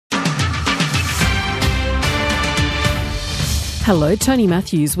Hello, Tony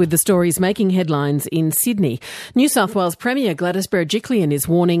Matthews with the stories making headlines in Sydney. New South Wales Premier Gladys Berejiklian is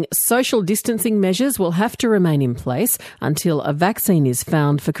warning social distancing measures will have to remain in place until a vaccine is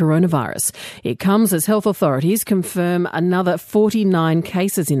found for coronavirus. It comes as health authorities confirm another 49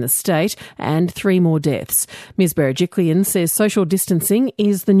 cases in the state and 3 more deaths. Ms Berejiklian says social distancing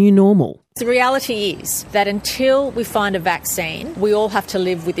is the new normal. The reality is that until we find a vaccine, we all have to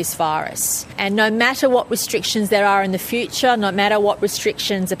live with this virus. And no matter what restrictions there are in the future, no matter what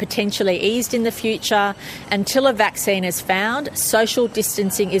restrictions are potentially eased in the future, until a vaccine is found, social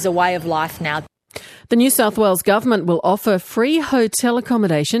distancing is a way of life now. The New South Wales Government will offer free hotel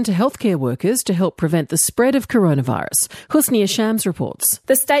accommodation to healthcare workers to help prevent the spread of coronavirus. Husnia Shams reports.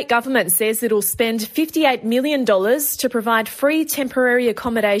 The state government says it will spend $58 million to provide free temporary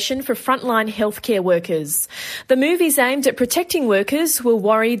accommodation for frontline healthcare workers. The move is aimed at protecting workers who are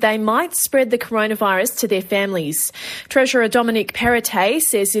worried they might spread the coronavirus to their families. Treasurer Dominic Perrottet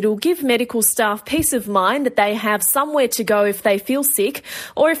says it will give medical staff peace of mind that they have somewhere to go if they feel sick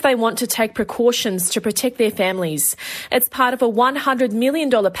or if they want to take precautions to protect their families. It's part of a $100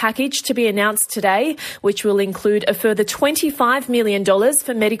 million package to be announced today, which will include a further $25 million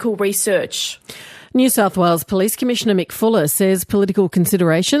for medical research. New South Wales Police Commissioner Mick Fuller says political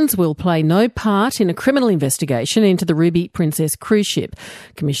considerations will play no part in a criminal investigation into the Ruby Princess cruise ship.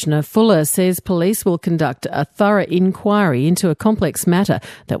 Commissioner Fuller says police will conduct a thorough inquiry into a complex matter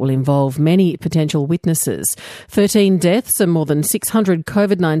that will involve many potential witnesses. 13 deaths and more than 600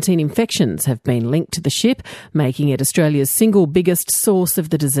 COVID-19 infections have been linked to the ship, making it Australia's single biggest source of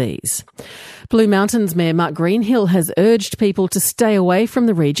the disease. Blue Mountains Mayor Mark Greenhill has urged people to stay away from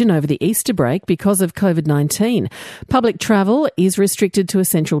the region over the Easter break because of COVID-19. Public travel is restricted to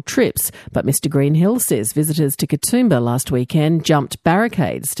essential trips, but Mr Greenhill says visitors to Katoomba last weekend jumped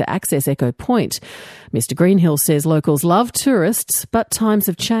barricades to access Echo Point. Mr Greenhill says locals love tourists, but times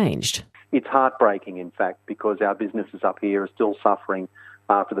have changed. It's heartbreaking, in fact, because our businesses up here are still suffering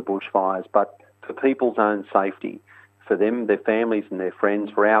after the bushfires, but for people's own safety, for them, their families and their friends,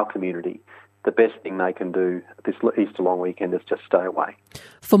 for our community, the best thing they can do this Easter long weekend is just stay away.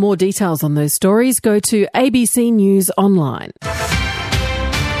 For more details on those stories, go to ABC News Online.